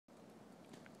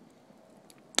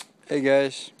Hey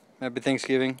guys, happy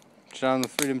Thanksgiving. John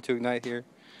with Freedom to Ignite here,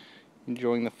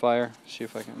 enjoying the fire. See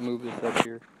if I can move this up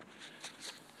here.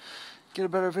 Get a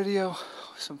better video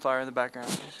with some fire in the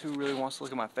background. Who really wants to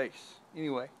look at my face?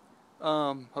 Anyway,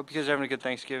 hope you guys are having a good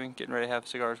Thanksgiving, getting ready to have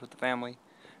cigars with the family,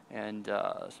 and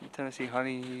some Tennessee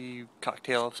honey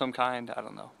cocktail of some kind. I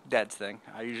don't know, Dad's thing.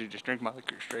 I usually just drink my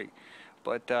liquor straight,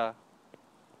 but thought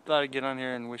I'd get on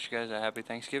here and wish you guys a happy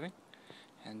Thanksgiving.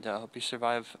 And hope you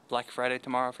survive Black Friday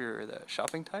tomorrow if you're the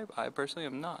shopping type. I personally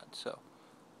am not, so.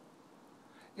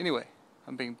 Anyway,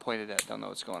 I'm being pointed at, don't know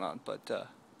what's going on, but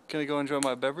gonna go enjoy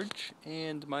my beverage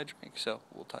and my drink, so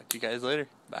we'll talk to you guys later.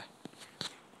 Bye.